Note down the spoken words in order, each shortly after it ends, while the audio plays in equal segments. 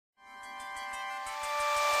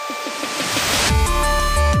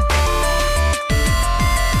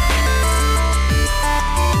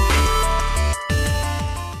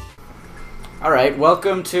Alright,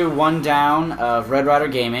 welcome to one down of Red Rider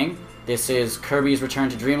Gaming. This is Kirby's Return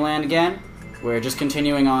to Dreamland again. We're just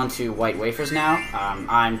continuing on to White Wafers now.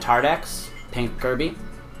 I'm Tardex, Pink Kirby.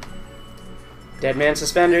 Deadman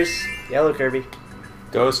Suspenders, Yellow Kirby.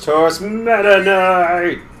 Ghost Horse Meta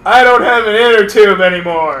Knight! I don't have an inner tube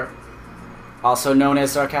anymore! Also known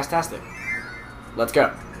as Sarcastastic. Let's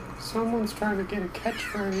go. Someone's trying to get a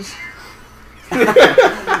catchphrase.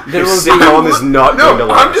 Your sitcom is not going to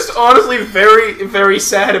last. I'm just honestly very, very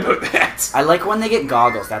sad about that. I like when they get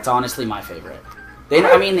goggles. That's honestly my favorite.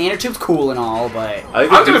 I mean, the inner tube's cool and all, but... I'm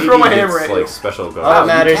gonna throw my hammer at you. Special goggles. All that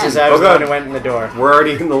matters is I was the one who went in the door. We're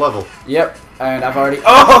already in the level. Yep, and I've already...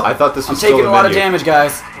 Oh! I thought this was I'm taking a lot of damage,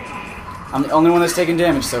 guys. I'm the only one that's taken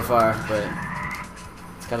damage so far, but...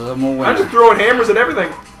 It's got a little more weight. I'm just throwing hammers at everything.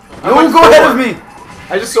 No, go ahead of me!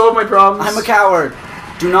 I just solved my problems. I'm a coward.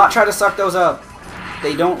 Do not try to suck those up.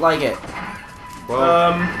 They don't like it. Well,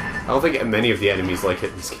 I don't think many of the enemies like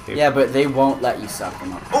it in this game. Yeah, but they won't let you suck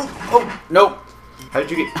them up. Oh, nope. How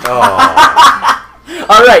did you get... Oh.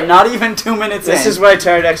 Alright, not even 2 minutes in. This is why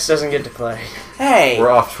Tardex doesn't get to play. Hey! We're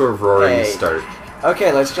off to a roaring start.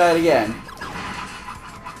 Okay, let's try it again.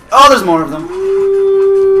 Oh, there's more of them.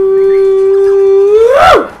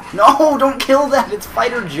 No, don't kill that. It's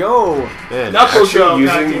Fighter Joe. Man, Knuckle Joe,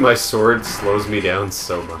 using my sword slows me down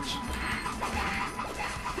so much.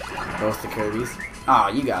 Both the Kirbys. Oh,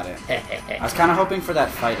 you got it. I was kind of hoping for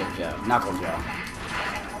that Fighter Joe. Knuckle Joe.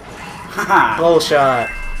 Haha. Bullshot.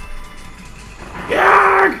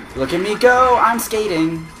 Yarg! Look at me go. I'm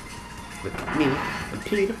skating. Look at me, I'm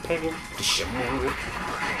Peter Pan.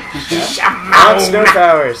 Not snow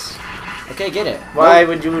powers. Okay, get it. Why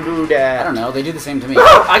would you do that? I don't know. They do the same to me.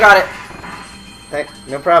 Oh, I got it. Hey,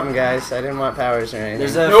 no problem, guys. I didn't want powers or anything.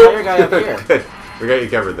 There's a fire guy up here. Good. We got you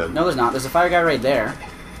covered then. No, there's not. There's a fire guy right there.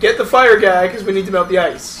 Get the fire guy, because we need to melt the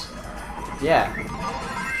ice. Yeah.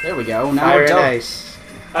 There we go. Now Fire we're and done. ice.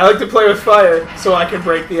 I like to play with fire, so I can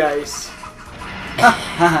break the ice.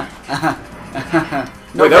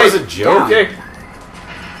 Wait, that was a joke? Okay.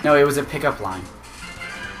 No, it was a pickup line.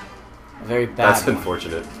 A very bad That's one.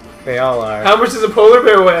 unfortunate. They all are. How much does a polar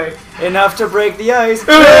bear weigh? Enough to break the ice.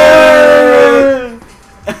 And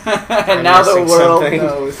I'm now the missing world something.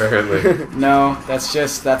 knows. Apparently. No, that's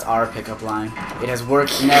our pickup line. It has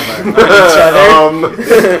worked never.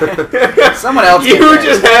 Someone else. You get that.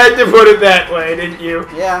 just had to put it that way, didn't you?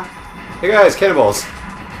 Yeah. Hey guys, cannonballs.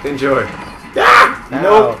 Enjoy. Ah!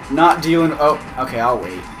 Nope. Not dealing. Oh, okay. I'll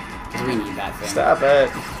wait. Cause we need that thing. Stop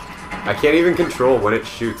it. I can't even control when it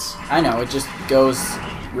shoots. I know. It just goes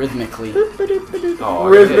rhythmically. Oh,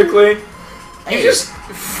 Rhythmically. Hey. You're just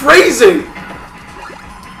phrasing.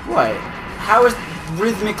 What? How is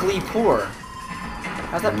rhythmically poor?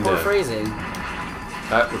 How's that poor No. phrasing?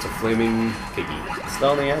 That was a flaming piggy. It's the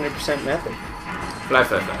only 100% method. Fly,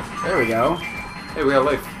 fly, fly. There we go. Hey, we got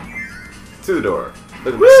life. To the door.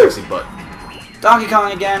 Look at my Woo! sexy butt. Donkey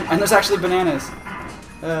Kong again, and there's actually bananas.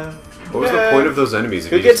 What was the point of those enemies? If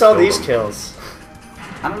Who you gets just all killed these them? kills?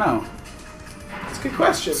 I don't know. That's a good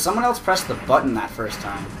question. Someone else pressed the button that first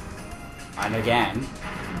time. And again.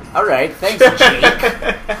 Alright, thanks, Jake.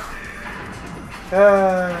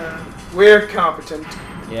 We're competent.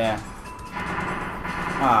 Yeah.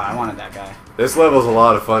 Ah, I wanted that guy. This level's a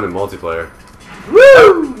lot of fun in multiplayer.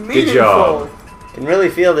 Woo! Meaningful. Good job. Can really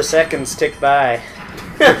feel the seconds tick by.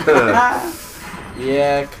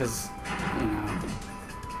 Yeah, because, you know.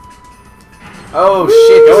 Oh,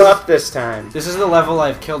 shit. Go up this time. This is the level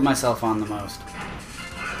I've killed myself on the most.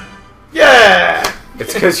 Yeah!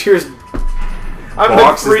 It's because your I'm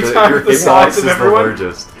box like 3 is the, times your the hitbox size is of the everyone.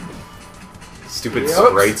 largest. Stupid Yep.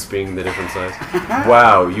 sprites being the different size.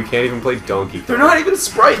 Wow, you can't even play Donkey Kong. They're not even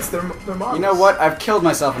sprites, they're models. You know what? I've killed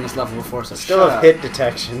myself in this level before, so Still shut have up. hit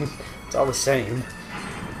detection. It's all the same.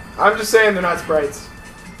 I'm just saying they're not sprites.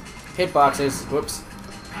 Hitboxes. Whoops.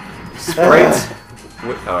 Sprites?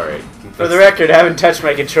 Alright. For the record, I haven't touched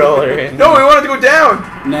my controller in... No, we wanted to go down!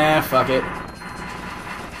 Nah, fuck it.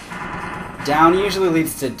 Down usually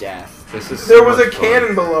leads to death. This is There so was much a fun.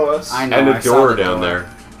 cannon below us. I know. And I a saw door the down door.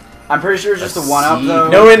 there. I'm pretty sure it's just A a one-up, though.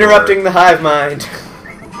 seed. No interrupting the hive mind.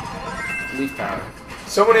 Leaf power.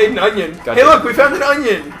 Someone ate an onion. Gotcha. Hey look, we found an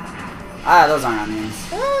onion! Ah, those aren't onions.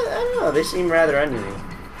 I don't know, they seem rather oniony.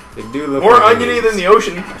 They do look More like oniony onions. than the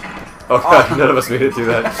ocean. Oh god, none of us made it through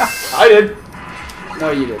that. I did.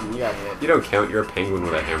 No, you didn't. You got hit. You don't count, you're a penguin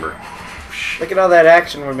with a hammer. Look at all that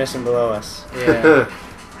action we're missing below us. Yeah.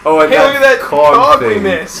 Oh, and Hey, look at that cog cog thing. we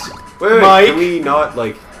missed. Wait, Mike. can we not,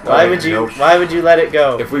 like, Why Okay, would you? nope. Why would you let it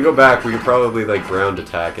go? If we go back, we could probably like ground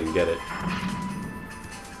attack and get it.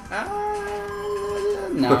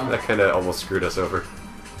 No. That kind of almost screwed us over.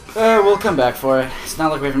 We'll come back for it. It's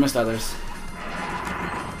not like we haven't missed others.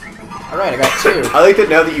 Alright, I got 2. I like that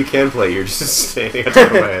now that you can play, you're just standing on top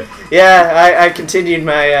of my head. Yeah, I continued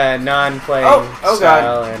my non-playing Oh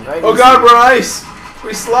style god. and Right Oh god, we're on ice!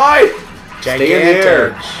 We slide! Stay in the air.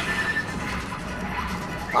 gigantic.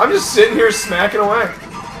 I'm just sitting here smacking away.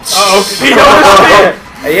 Uh-oh, he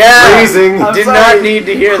noticed me! Yeah, Freezing. I'm did sorry. not need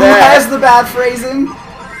to hear Who that. has the bad phrasing?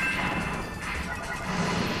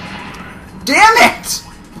 Damn it!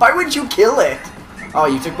 Why would you kill it? Oh,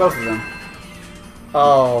 you took both of them.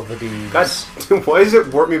 All the bees. God, why does it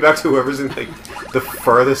warp me back to whoever's in like the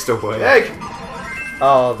farthest away? Egg!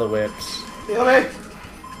 All the whips. Heal me!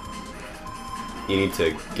 You need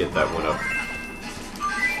to get that one up.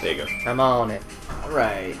 There you go. I'm on it.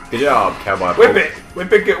 Alright. Good job, cowboy. Whip it!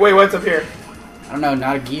 Whip it good. Wait, what's up here? I don't know,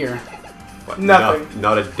 not a gear. What? Nothing.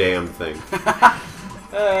 Not a damn thing.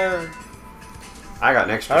 I got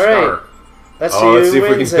an extra All right. star. Let's see Oh, let's who see if we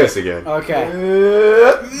can wins piss it. again. Okay.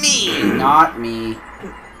 Me! Not me.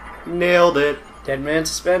 Nailed it. Dead Man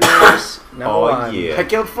Suspenders. Number Oh, 1. yeah. I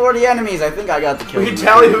killed 40 enemies. I think I got the kill. We can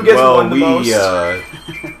tally who gets Well, one the we most.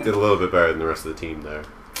 did a little bit better than the rest of the team there.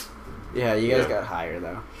 Yeah, you guys Yeah. got higher,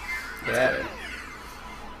 though. Yeah.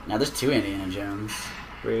 Now there's 2 Indiana Jones.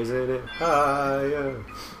 Raising it higher.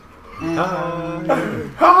 Higher.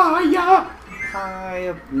 Hiya!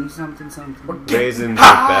 Higher. Something, something. Raisins Hiya.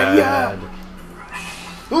 are bad.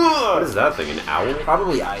 What is that thing? An owl?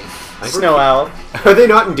 Probably ice. Snow Owl. Are they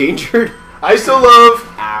not endangered? I still love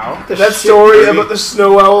Ow. that story Kirby. about the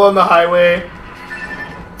snow owl on the highway.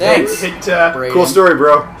 Thanks. It, Brayden. Cool story,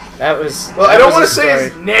 bro. That was. well, that I don't was want a to say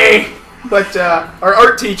his story. name, but our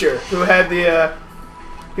art teacher who had the,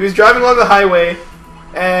 he was driving along the highway,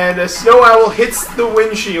 and a snow owl hits the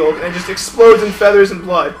windshield and just explodes in feathers and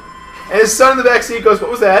blood. And his son in the back seat goes, "What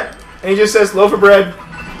was that?" And he just says, "Loaf of bread."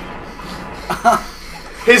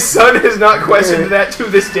 His son has not questioned that to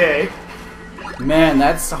this day. Man,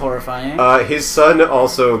 that's horrifying. His son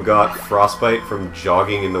also got frostbite from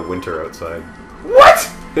jogging in the winter outside.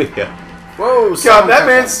 What? Yeah. Whoa, God, someone that got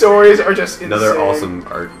man's stories are just insane. Another awesome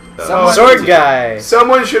art. Someone- Sword guy.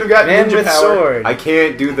 Someone should have gotten Man ninja with power. sword. I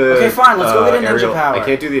can't do the. Okay, fine, let's go get a ninja aerial. power. I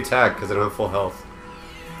can't do the attack because I don't have full health.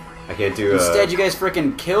 I can't do. Instead, you guys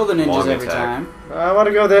freaking kill the ninjas long every attack. time. I want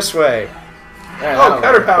to go this way. There, Oh, that'll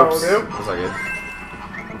counter work. power will Oops. do. That's not good.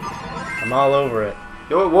 I'm all over it.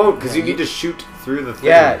 No, it won't because you need to shoot through the thing.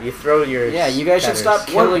 Yeah, you throw your. Yeah, you guys should cutters. stop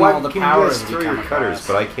killing Why all the can powers you guys you throw come your cutters, across.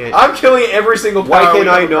 but I can't. I'm killing every single power. Why can we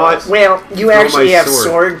I come not- across. Well, you Throw actually my have sword.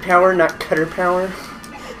 sword power, not cutter power.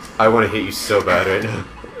 I want to hit you so bad right now.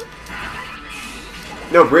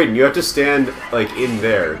 No, Braden, you have to stand like in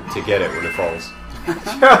there to get it when it falls.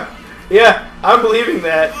 Yeah, I'm believing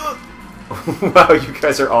that. Wow, you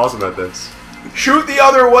guys are awesome at this. Shoot the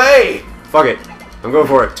other way! Fuck it, I'm going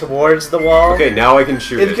for it. Towards the wall. Okay, now I can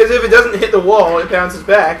shoot it. Because if it doesn't hit the wall, it bounces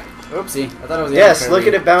back. Oopsie, I thought it was the Yes, other look at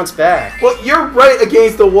Kirby. it bounce back. Well, you're right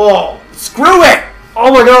against the wall. Screw it!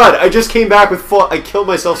 Oh my god, I just came back with full. I killed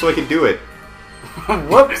myself so I could do it.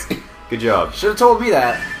 Whoops. Good job. Should have told me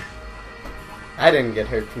that. I didn't get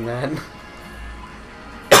hurt from that.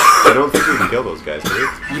 I don't think we can kill those guys,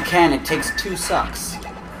 right? You can, it takes 2 sucks.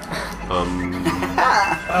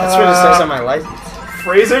 That's what it says on my license.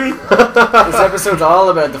 Phrasing? This episode's all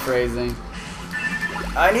about the phrasing.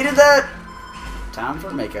 I needed that. Time for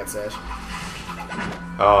a makeout sesh.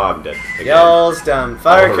 Oh, I'm dead. Again. Y'all's dumb.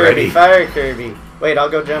 Fire Already. Kirby, fire Kirby. Wait, I'll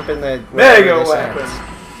go jump in the... Mega this weapon.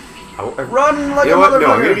 ends. Run like You know a what? motherfucker.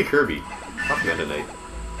 No, I'm gonna be Kirby. Fuck Meta Knight.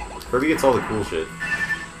 Kirby gets all the cool shit.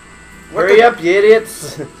 Hurry up, you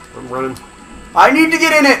idiots. I'm running. I need to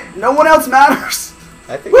get in it. No one else matters.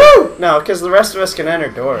 I think... Woo! No, because the rest of us can enter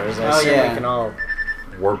doors. I Oh, assume yeah. we can all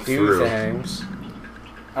Warp do through. things.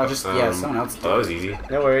 I'll just, yeah, someone else do Oh, that was it. easy.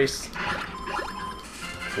 No worries.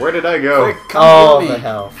 Where did I go? Quick, come All with me. the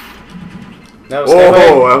health. No, stay Oh,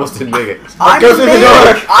 away. I almost didn't make it. I'm Go the through the main,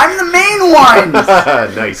 door. I'm the main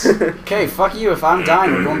one. Nice. Okay, fuck you. If I'm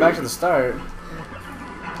dying, we're going back to the start.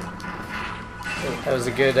 That was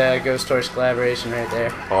a good Ghost Horse collaboration right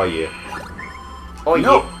there. Oh yeah. Oh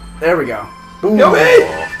Nope. There we go. No way!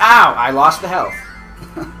 Oh, Ow! I lost the health.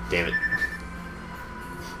 damn it.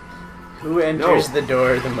 Who enters No. the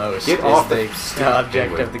door the most Get is off the the stupid object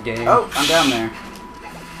penguin. of the game. Oh, I'm down there.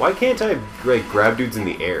 Why can't I like grab dudes in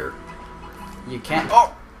the air? You can't.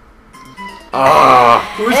 Oh,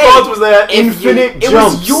 Ah, Whose Hey, fault was that? infinite it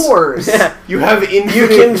jumps. was yours. You have infinite You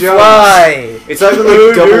can jumps. fly! It's either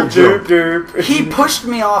like double jump. He pushed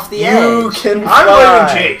me off the You edge. can I'm fly.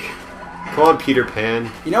 blaming Jake. Come on, Peter Pan.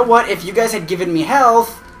 You know what? If you guys had given me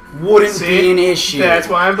health, wouldn't See? be an issue. That's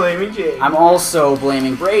why I'm blaming Jake. I'm also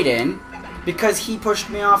blaming Brayden because he pushed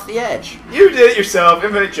me off the edge. You did it yourself.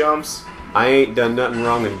 Infinite jumps. I ain't done nothing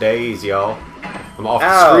wrong in days, y'all. I'm off the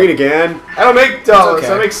Ow. screen again. I don't make dollars. okay.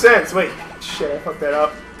 That makes sense. Wait. Shit, I fucked that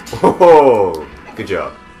up. Oh, good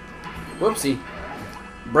job. Whoopsie.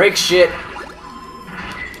 Break shit.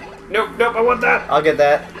 Nope, nope, I want that. I'll get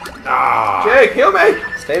that. Ah, Jake, heal me.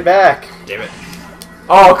 Stay back. damn it.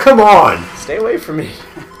 Oh, come on. Stay away from me.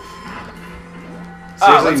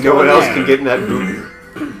 Seriously, let's no go one in else there. can get in that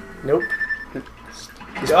boot. Nope.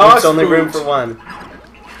 This Dust boot's only room boot. for one.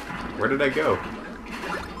 Where did I go?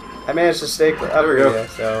 I managed to stay up There we go. here,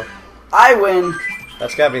 so I win.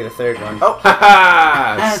 that's gotta be the third one. Oh,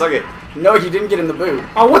 Haha! Suck it. no, you didn't get in the boot.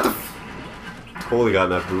 Oh, what the f- Totally got in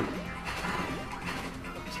that boot.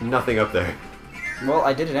 There's nothing up there. Well,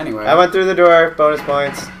 I did it anyway. I went through the door. Bonus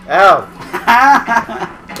points. Ow!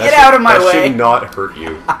 Get out of my that way. should not hurt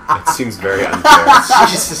you. That seems very unfair.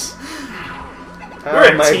 Jesus.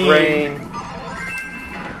 We're a my team. brain.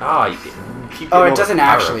 Ah, you keep Oh, getting all it the doesn't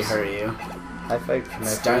actually power-ups. hurt you. I fight for It my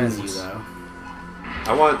stuns friends. you, though.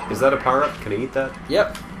 I want. Is that a power up? Can I eat that?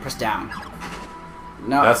 Yep. Press down.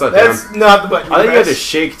 No. That's not down. That's not the button. I think you had to press.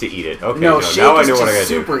 shake to eat it. Okay, no, no, shake now I is know to what I gotta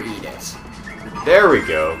super eat it. do. There we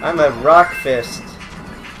go. I'm a rock fist.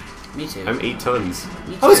 Me too. I'm 8 tons.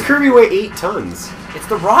 Me How does too. Kirby weigh 8 tons? It's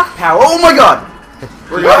the rock power. Oh my god!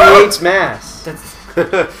 We're Creates mass. That's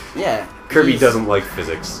yeah. Kirby he's- doesn't like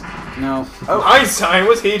physics. No. Oh Einstein,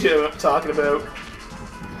 what's he talking about?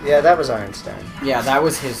 Yeah, that was Einstein. yeah, that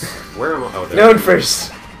was his. Where am I? Oh, there. Known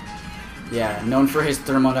first. Yeah, known for his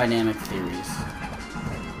thermodynamic theories.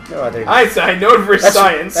 No other. Einstein, known for his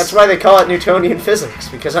science. That's why they call it Newtonian physics,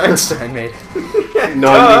 because Einstein made it.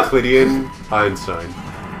 Non-Euclidean Einstein.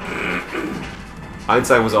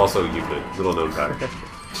 Einstein was also Euclid. Little known fact.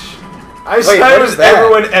 Einstein Wait, what was is that?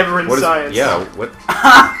 everyone ever in What is? science. Yeah. What?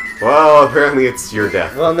 Well, apparently it's your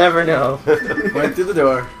death. We'll never know. Went through the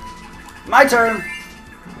door. My turn.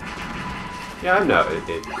 Yeah, I'm not.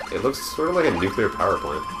 It looks sort of like a nuclear power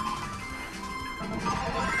plant.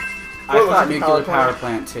 I What was thought the nuclear power power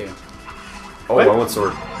plant too. Oh, What? I want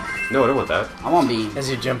sword. No, I don't want that. I want beam. As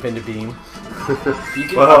you jump into beam. You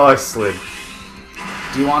can. Well, I slid.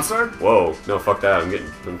 Do you want sword? Whoa, no, fuck that.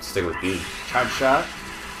 I'm sticking with beam. Charge shot.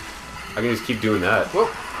 I can just keep doing that. Whoa.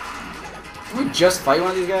 Can we just fight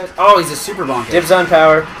one of these guys? Oh, he's a super bonker. Dibs on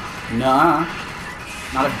power. Nah.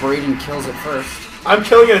 Not if Brayden kills it first. I'm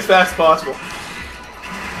killing it as fast as possible.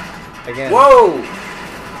 Again. Whoa!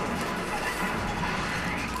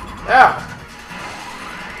 Ow.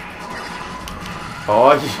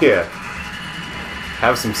 Oh, yeah.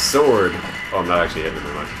 Have some sword. Oh, I'm not actually hitting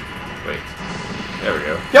him much. Wait. There we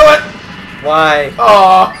go. Kill it! Why?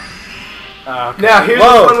 Aw. Okay. Now, here's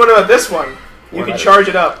Whoa. the fun one about this one. You What? can charge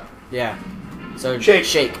it up. Yeah. So Shake.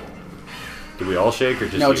 Shake. Do we all shake or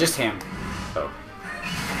just No, you? just him. Oh.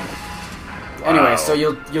 Anyway, Wow. so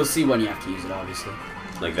you'll see when you have to use it, obviously.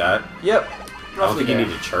 Like that? Yep. I don't think you need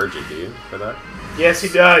to charge it, do you, for that? Yes, he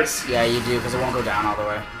does. Yeah, you do, because it won't go down all the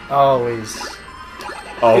way. Always.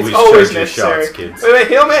 Always It's always charge your necessary. shots, kids. Wait,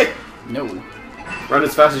 heal me! No. Run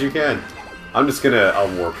as fast as you can. I'm just gonna...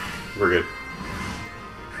 I'll warp. We're good.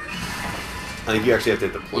 I think you actually have to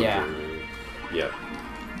hit the plunge. Yeah. Yeah.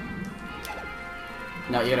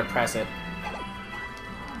 No, you gotta press it.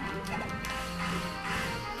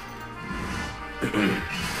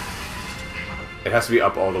 It has to be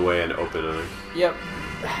up all the way and open, I think. Yep.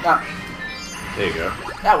 Ah, There you go.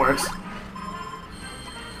 that works.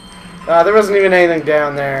 There wasn't even anything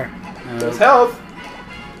down there. There's health.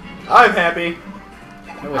 I'm happy.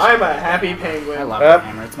 I wish- I'm a happy I penguin. love Up. the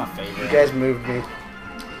hammer. It's my You favorite. guys moved me.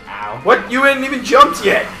 Ow. What? You hadn't even jumped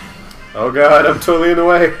yet. Oh god, I'm totally in the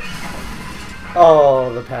way.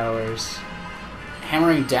 Oh, the powers.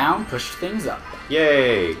 Hammering down, push things up.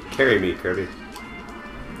 Yay! Carry me, Kirby.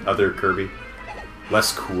 Other Kirby.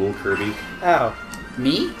 Less cool Kirby. Ow.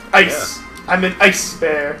 Me? Ice. I'm an ice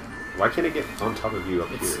bear. Why can't it get on top of you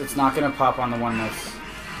up It's here? it's not gonna pop on the one that's.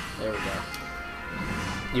 There we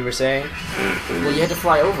go. You were saying? Well, you had to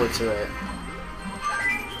fly over to it.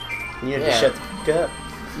 You had Yeah. to shut the fuck up.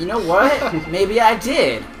 You know what? Maybe I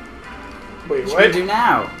did. Wait, What should what? we do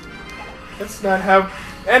now? That's not how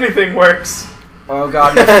anything works. Oh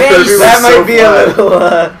god, my Kirby face! was That so might be flat. a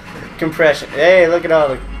little compression. Hey, look at all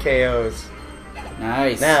the KOs.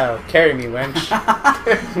 Nice. Now, carry me, wench.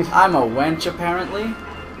 I'm a wench, apparently.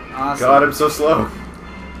 Awesome. God, I'm so slow.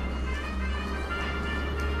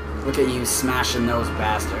 Look at you smashing those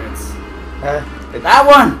bastards. That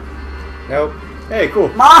one! Nope. Hey, cool.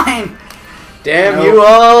 Mine! Damn Nope. you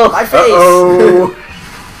all! My face!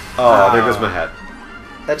 Oh, there goes my hat.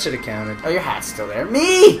 That should have counted. Oh, your hat's still there.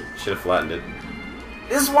 Me! Should have flattened it.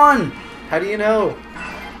 This one! How do you know?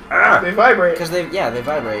 They vibrate. Because they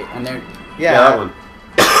vibrate, and they're... Yeah, that one.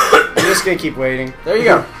 I'm just gonna keep waiting. There you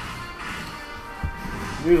go.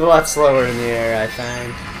 Move a lot slower in the air, I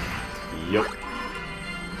find. Yup.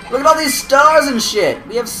 Look at all these stars and shit!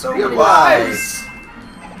 We have so many lives!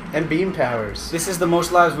 And beam powers. This is the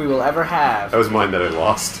most lives we will ever have. That was mine that I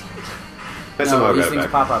lost. I No, somehow these got it things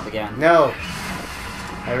back. pop up again. No.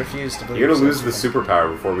 I refuse to believe You're gonna lose such the a thing.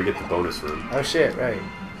 superpower before we get the bonus room. Oh shit, right.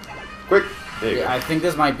 Quick! There you Yeah, I think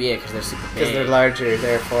this might be it, because they're super big. Because they're larger,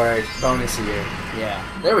 therefore bonusier. Yeah.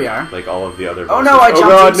 There we are. go. Like all of the other Oh no, I bosses.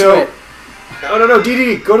 jumped God, into no. it! Oh no, no,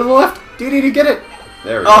 DDD, go to the left! DDD, get it!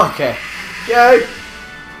 There we go. Oh, okay. Yay!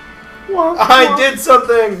 I did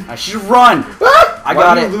something! I should run! I Why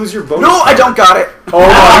got do you it. lose your bonus No, I power? don't got it! Oh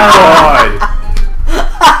my god!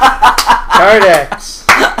 Cardex!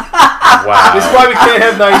 Wow. This is why we can't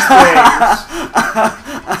have nice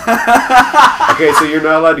things. Okay, so you're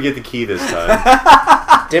not allowed to get the key this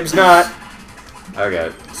time. Dib's not.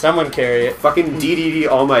 Okay. Someone carry it. Fucking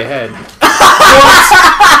DDD on my head.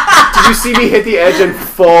 Did you see me hit the edge and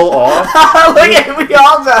fall off? Look at it, we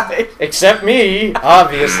all died! Except me,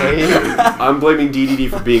 obviously. I'm blaming DDD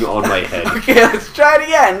for being on my head. Okay, let's try it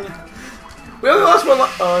again! We only lost one.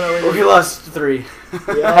 Oh no, We lost 3.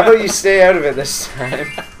 How about you stay out of it this time?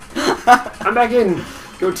 I'm back in.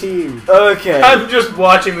 Go team. Okay. I'm just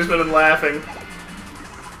watching this but I'm laughing.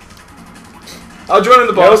 I'll join when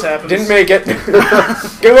the boss happens. Didn't make it.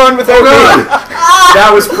 Go on without me.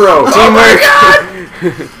 That was pro.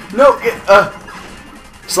 Teamwork. No,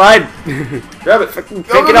 Slide. Grab it. Pick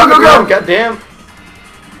it up and run. Goddamn.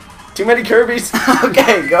 Too many Kirbys.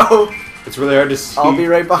 okay, go. It's really hard to see. I'll be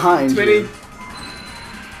right behind Too many. you.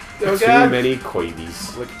 Oh Too god. many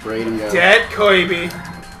Koibis. Look great and go. Dead Kirby.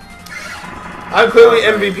 I'm clearly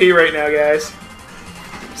MVP right now, guys.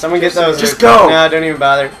 Someone get those. Just go. No, don't even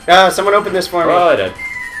bother. Someone open this for me. Oh, I did.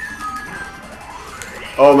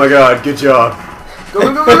 Oh my god, good job. Go,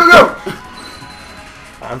 go, go, go, go, go!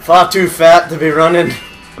 I'm far too fat to be running.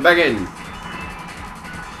 I'm back in.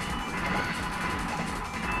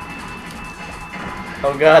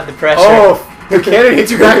 Oh god, the pressure. Oh, the cannon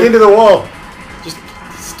hits you back into the wall. Just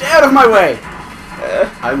stay out of my way!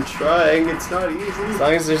 I'm trying, it's not easy. As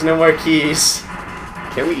long as there's no more keys.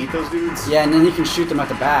 Can we eat those dudes? Yeah, and then you can shoot them at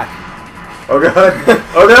the back. Oh god.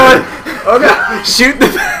 Oh god. Oh god. Shoot the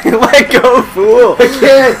let go, fool. I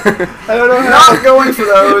can't. I don't know how. Not going for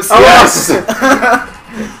those! Yes.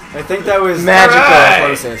 I think that was Magical. the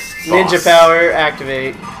closest. Ninja power,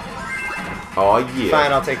 activate. Oh yeah.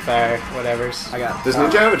 Fine, I'll take fire. Whatever's. I got Does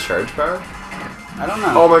Ninja have a charge power? I don't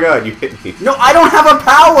know. Oh my god, you hit me. No, I don't have a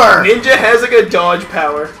power! Ninja has like a dodge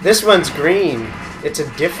power. This one's green. It's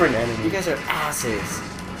a different You enemy. guys are asses.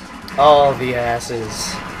 All the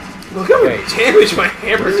asses. Look how Wait. much damage my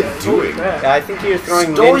hammer What are you does. doing? Holy crap. I think you're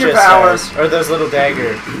throwing Stole ninja your power. stars. Or those little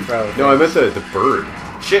dagger throw. No, I meant the bird.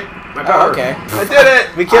 Shit. My Oh, power. okay. I did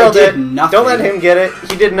it! We killed I did it. nothing. Don't let him get it.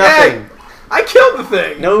 He did nothing. Hey! I killed the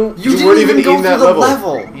thing! No, You, You didn't weren't even even go in through that the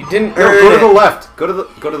level. level. you didn't No, earn go to it. the left. Go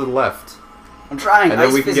to the left. I'm trying. And then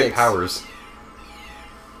Ice we can physics. get powers.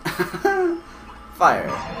 Fire.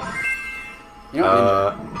 You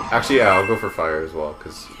know, Actually, yeah, I'll go for fire as well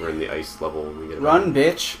because we're in the ice level when we get it. run,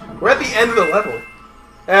 bitch. We're at the end of the level.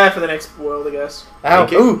 For the next world, I guess. Ow.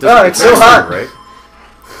 It Ooh, doesn't it's so count, hot. right?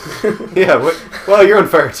 Yeah. What? Well, you're on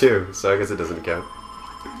fire too, so I guess it doesn't count.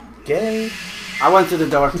 Gay. I went through the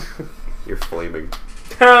door. You're flaming.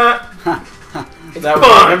 That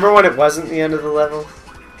fun. remember when it wasn't the end of the level?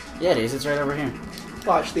 Yeah, it is. It's right over here.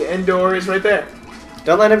 Watch, the end door is right there.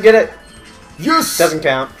 Don't let him get it. Yes! Doesn't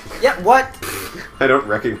count. Yeah, what? I don't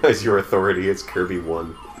recognize your authority. It's Kirby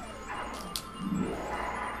 1.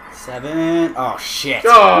 7. Oh, shit.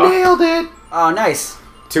 Oh! Nailed it. Oh, nice.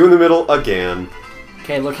 2 in the middle again.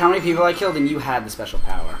 Okay, look how many people I killed and you had the special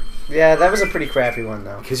power. Yeah, that was a pretty crappy one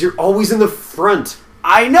though. Because you're always in the front,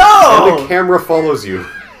 I and know! the camera follows you.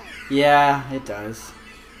 Yeah, it does.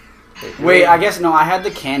 Wait, I guess, no, I had the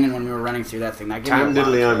cannon when we were running through that thing. That gave me a Time lot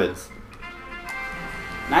of diddly I'm it. kills.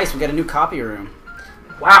 Nice, we got a new copy room.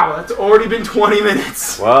 Wow, that's already been 20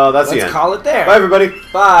 minutes. Well, that's the Let's end. call it there. Bye, everybody.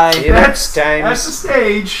 Bye. See you next time. That's the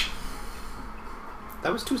stage.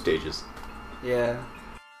 That was 2 stages. Yeah.